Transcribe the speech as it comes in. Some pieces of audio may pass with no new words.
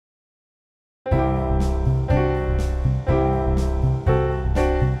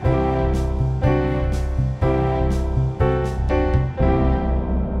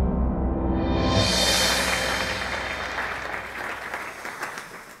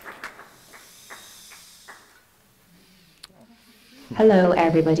Hello,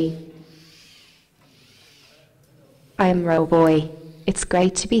 everybody. I'm Roboy. It's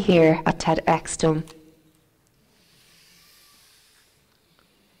great to be here at TEDxTUM.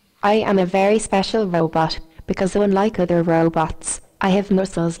 I am a very special robot because unlike other robots, I have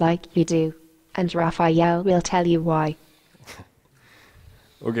muscles like you do, and Rafael will tell you why.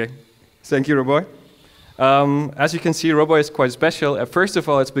 Okay, thank you, Roboy. As you can see, Roboy is quite special. First of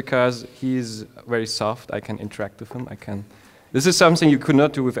all, it's because he's very soft. I can interact with him. This is something you could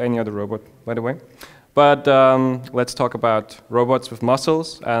not do with any other robot, by the way. But let's talk about robots with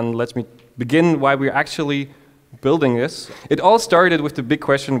muscles, and let me begin why we're actually building this. It all started with the big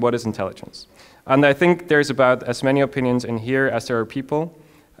question, what is intelligence? And I think there's about as many opinions in here as there are people.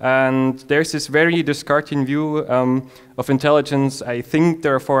 And there's this very Descartesian view of intelligence, I think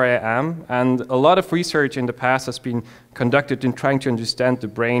therefore I am. And a lot of research in the past has been conducted in trying to understand the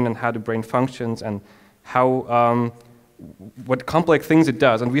brain and how the brain functions and how what complex things it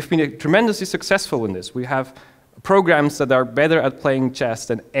does. And we've been tremendously successful in this. We have programs that are better at playing chess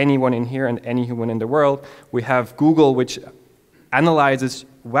than anyone in here and any human in the world. We have Google, which analyzes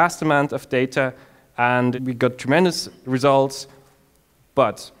vast amount of data, and we got tremendous results.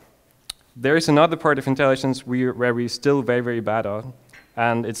 But there is another part of intelligence where we're still very, very bad on,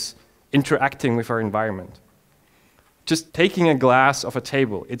 and it's interacting with our environment. Just taking a glass off a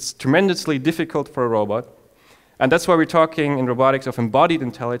table, it's tremendously difficult for a robot. And that's why we're talking in robotics of embodied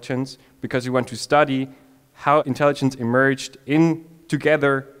intelligence, because we want to study how intelligence emerged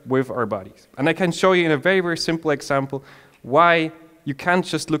together with our bodies. And I can show you in a very, very simple example why you can't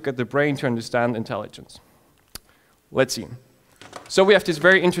just look at the brain to understand intelligence. Let's see. So we have this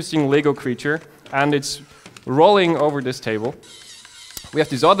very interesting Lego creature, and it's rolling over this table. We have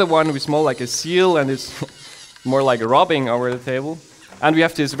this other one which is more like a seal, and it's more like robbing over the table. And we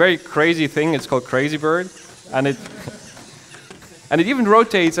have this very crazy thing, it's called Crazy Bird. And it even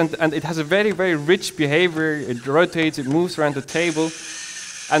rotates, and it has a very, very rich behavior. It rotates, it moves around the table,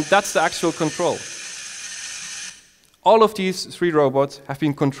 and that's the actual control. All of these three robots have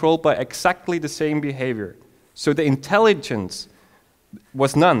been controlled by exactly the same behavior. So the intelligence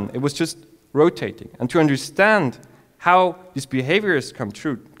was none, it was just rotating. And to understand how these behaviors come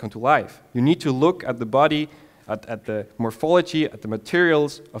to life, you need to look at the body, at the morphology, at the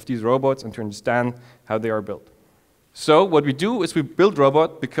materials of these robots, and to understand how they are built. So what we do is we build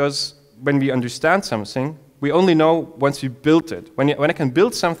robot because when we understand something, we only know once we built it. When I can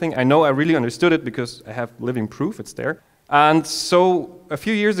build something, I know I really understood it because I have living proof it's there. And so a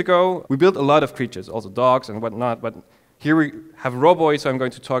few years ago, we built a lot of creatures, also dogs and whatnot, but here we have Roboy, so I'm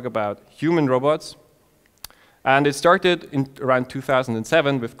going to talk about human robots. And it started in around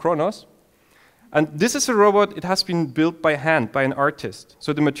 2007 with Kronos. And this is a robot, it has been built by hand, by an artist.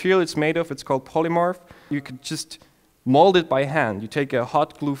 So the material it's made of, it's called polymorph. You could just mold it by hand. You take a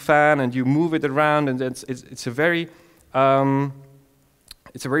hot glue fan and you move it around, and it's a very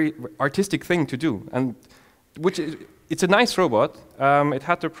artistic thing to do. And it's a nice robot. It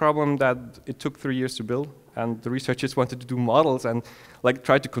had the problem that it took 3 years to build, and the researchers wanted to do models and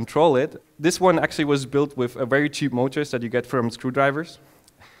try to control it. This one actually was built with a very cheap motors that you get from screwdrivers.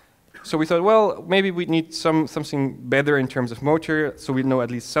 So we thought, well, maybe we need something better in terms of motor, so we know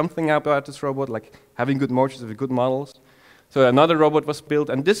at least something about this robot, like having good motors with good models. So another robot was built,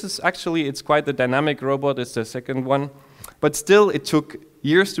 and this is actually, it's quite a dynamic robot, it's the second one. But still, it took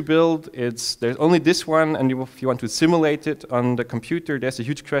years to build. There's only this one, and if you want to simulate it on the computer, there's a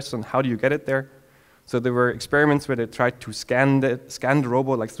huge question on how do you get it there. So there were experiments where they tried to scan the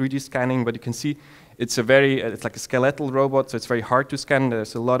robot, like 3D scanning, but you can see it's like a skeletal robot, so it's very hard to scan.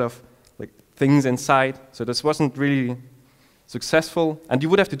 There's a lot of things inside, so this wasn't really successful. And you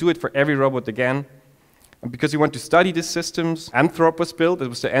would have to do it for every robot again. And because you want to study these systems, Anthrop was built. It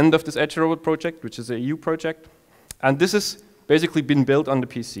was the end of this Edge Robot project, which is an EU project. And this has basically been built on the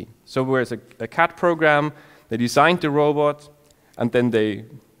PC. So there's a CAD program, they designed the robot, and then they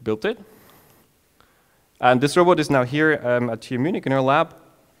built it. And this robot is now here at TU Munich in our lab.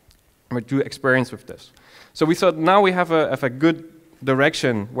 And we do experience with this. So we thought now we have a good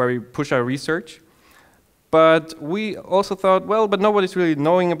direction where we push our research. But we also thought, well, but nobody's really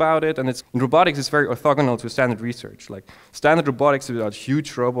knowing about it, and in robotics it's very orthogonal to standard research. Like standard robotics is about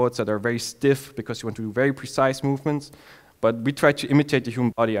huge robots that are very stiff because you want to do very precise movements. But we try to imitate the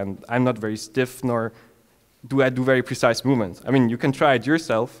human body, and I'm not very stiff, nor do I do very precise movements. I mean, you can try it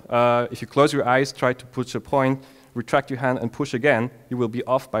yourself. If you close your eyes, try to push a point, retract your hand, and push again, you will be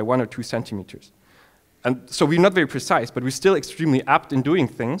off by 1 or 2 centimeters. And so we're not very precise, but we're still extremely apt in doing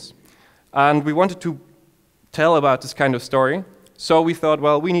things. And we wanted to tell about this kind of story. So we thought,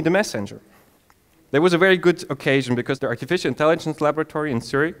 well, we need a messenger. There was a very good occasion because the Artificial Intelligence Laboratory in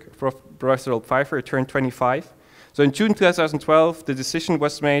Zurich, Professor Pfeiffer, turned 25. So in June 2012, the decision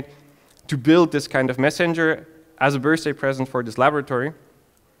was made to build this kind of messenger as a birthday present for this laboratory.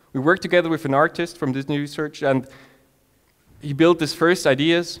 We worked together with an artist from Disney Research, and he built his first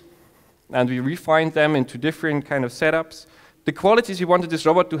ideas, and we refined them into different kind of setups. The qualities he wanted this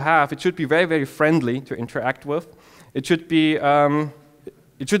robot to have: it should be very, very friendly to interact with. It should be,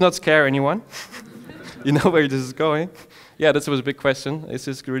 it should not scare anyone. You know where this is going? Yeah, that was a big question. Is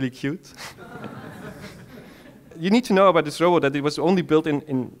this really cute? You need to know about this robot that it was only built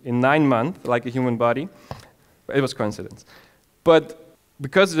in 9 months, like a human body. It was coincidence. But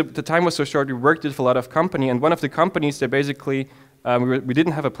because the time was so short, we worked with a lot of companies, and one of the companies, they basically, we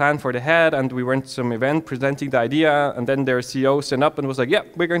didn't have a plan for the head, and we went to some event presenting the idea, and then their CEO stood up and was like, yeah,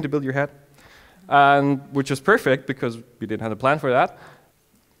 we're going to build your head. And which was perfect, because we didn't have a plan for that.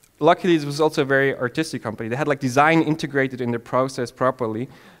 Luckily, it was also a very artistic company. They had like design integrated in the process properly,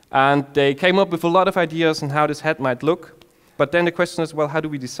 and they came up with a lot of ideas on how this head might look. But then the question is, well, how do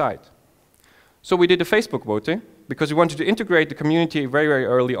we decide? So we did a Facebook voting, because we wanted to integrate the community very, very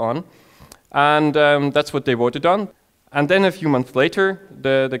early on. And that's what they voted on. And then a few months later,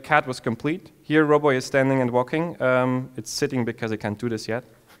 the CAD was complete. Here, Roboy is standing and walking. It's sitting because I can't do this yet.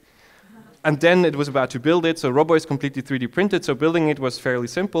 And then it was about to build it. So Roboy is completely 3D printed, so building it was fairly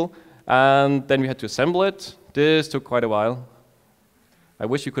simple. And then we had to assemble it. This took quite a while. I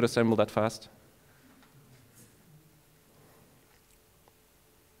wish you could assemble that fast.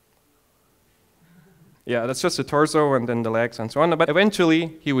 Yeah, that's just the torso and then the legs and so on. But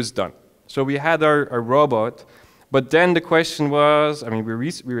eventually, he was done. So we had our robot. But then the question was, I mean,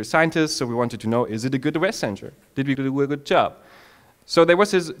 we were scientists, so we wanted to know, is it a good messenger? Did we do a good job? So there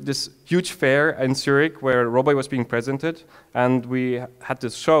was this huge fair in Zurich where Roboy was being presented, and we had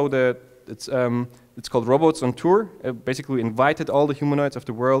this show that it's called Robots on Tour. Basically, we invited all the humanoids of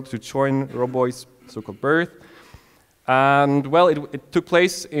the world to join Roboy's so-called birth. And well, it took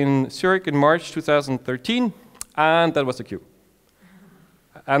place in Zurich in March 2013, and that was the queue.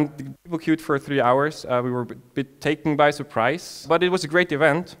 And the people queued for 3 hours. We were a bit taken by surprise, but it was a great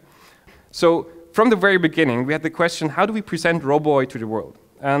event. So from the very beginning, we had the question, how do we present Roboy to the world?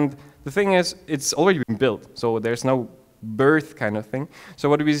 And the thing is, it's already been built, so there's no birth kind of thing. So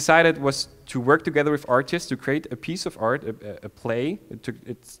what we decided was to work together with artists to create a piece of art, a play.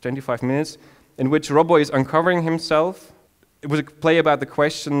 It's 25 minutes, in which Roboy is uncovering himself. It was a play about the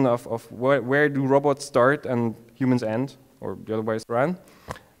question of where do robots start and humans end, or the other way around.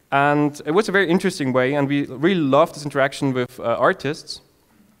 And it was a very interesting way, and we really loved this interaction with artists.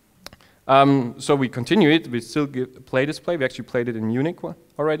 So we continue it. We still play this play. We actually played it in Munich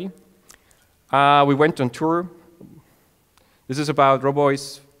already. We went on tour. This is about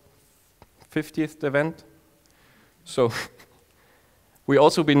Roboy's 50th event. So we've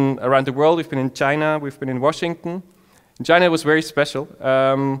also been around the world. We've been in China. We've been in Washington. In China, it was very special.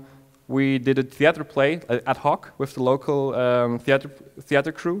 We did a theater play ad hoc with the local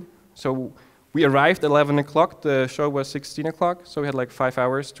theater crew. So we arrived at 11 o'clock. The show was 16 o'clock. So we had like 5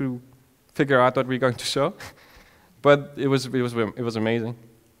 hours to figure out what we're going to show. But it was amazing.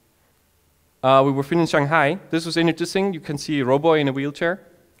 We were in Shanghai. This was interesting. You can see Roboy in a wheelchair.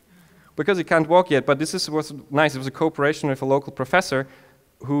 Because he can't walk yet, but was nice. It was a cooperation with a local professor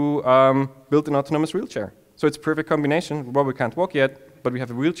who built an autonomous wheelchair. So it's a perfect combination. Roboy can't walk yet, but we have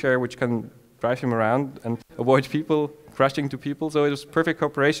a wheelchair which can drive him around and avoid people crashing into people. So it was perfect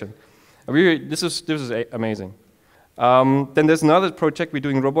cooperation. This is amazing. Then there's another project we're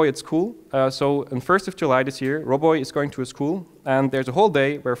doing Roboy at school. So on 1st of July this year, Roboy is going to a school, and there's a whole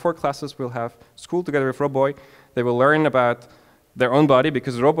day where 4 classes will have school together with Roboy. They will learn about their own body,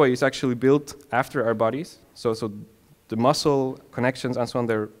 because Roboy is actually built after our bodies. So the muscle connections and so on,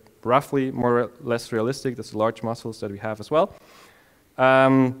 they're roughly more or less realistic. There's large muscles that we have as well.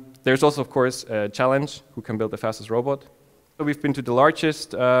 There's also, of course, a challenge, who can build the fastest robot. So we've been to the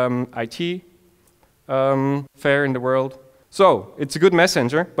largest IT fair in the world. So it's a good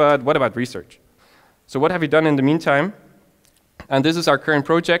messenger, but what about research? So what have we done in the meantime? And this is our current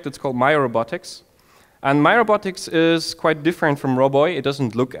project. It's called Myorobotics. And Myorobotics is quite different from Roboy. It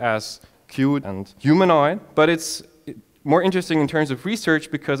doesn't look as cute and humanoid, but it's more interesting in terms of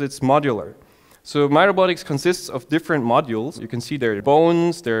research because it's modular. So Myorobotics consists of different modules. You can see there are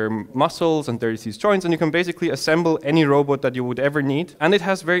bones, there are muscles, and there's these joints, and you can basically assemble any robot that you would ever need, and it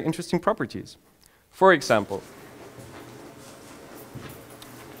has very interesting properties. For example,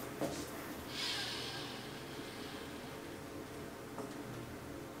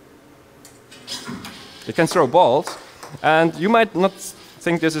 it can throw balls, and you might not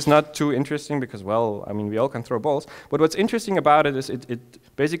think this is not too interesting because, well, I mean, we all can throw balls. But what's interesting about it is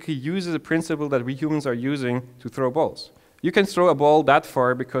it basically uses a principle that we humans are using to throw balls. You can throw a ball that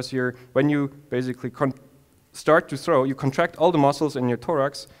far because when you basically start to throw, you contract all the muscles in your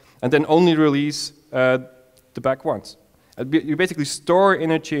thorax and then only release the back once. You basically store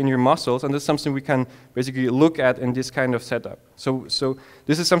energy in your muscles, and that's something we can basically look at in this kind of setup. So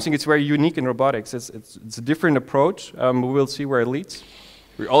this is something that's very unique in robotics. It's a different approach. We will see where it leads.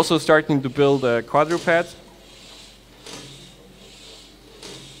 We're also starting to build a quadruped.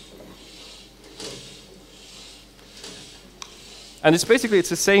 And it's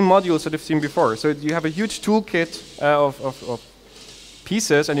the same modules that you've seen before. So you have a huge toolkit of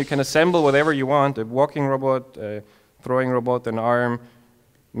pieces, and you can assemble whatever you want, a walking robot, a throwing robot, an arm,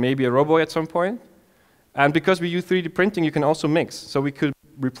 maybe a Roboy at some point. And because we use 3D printing, you can also mix. So we could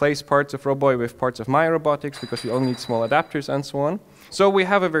replace parts of Roboy with parts of Myorobotics because we only need small adapters and so on. So we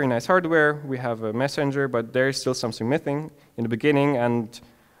have a very nice hardware, we have a messenger, but there is still something missing in the beginning. And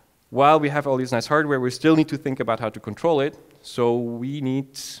while we have all these nice hardware, we still need to think about how to control it. So we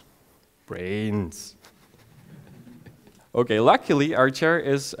need brains. Okay, luckily our chair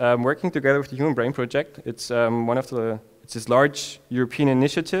is working together with the Human Brain Project. It's it's this large European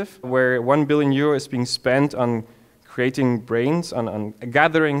initiative where €1 billion is being spent on creating brains, on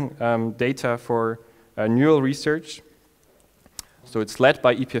gathering data for neural research. So it's led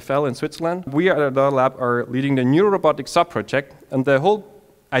by EPFL in Switzerland. We at our lab are leading the Myorobotics sub-project, and the whole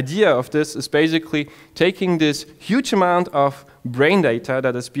idea of this is basically taking this huge amount of brain data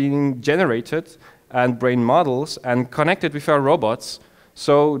that is being generated and brain models and connect it with our robots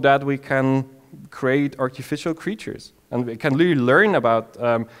so that we can create artificial creatures. And we can really learn about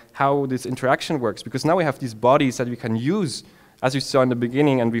how this interaction works, because now we have these bodies that we can use, as you saw in the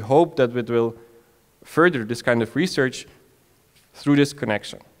beginning, and we hope that it will further this kind of research through this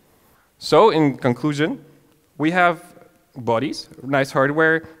connection. So in conclusion, we have bodies, nice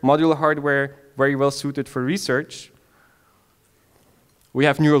hardware, modular hardware, very well suited for research. We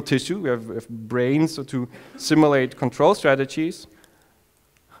have neural tissue, we have brains to simulate control strategies,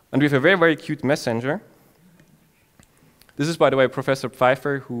 and we have a very, very cute messenger. This is, by the way, Professor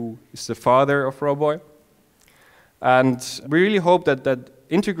Pfeiffer, who is the father of Roboy. And we really hope that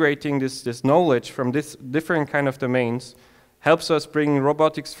integrating this knowledge from this different kind of domains helps us bring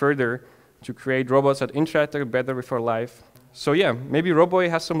robotics further to create robots that interact better with our life. So yeah, maybe Roboy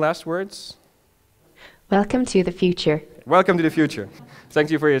has some last words? Welcome to the future. Welcome to the future.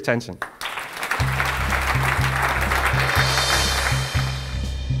 Thank you for your attention.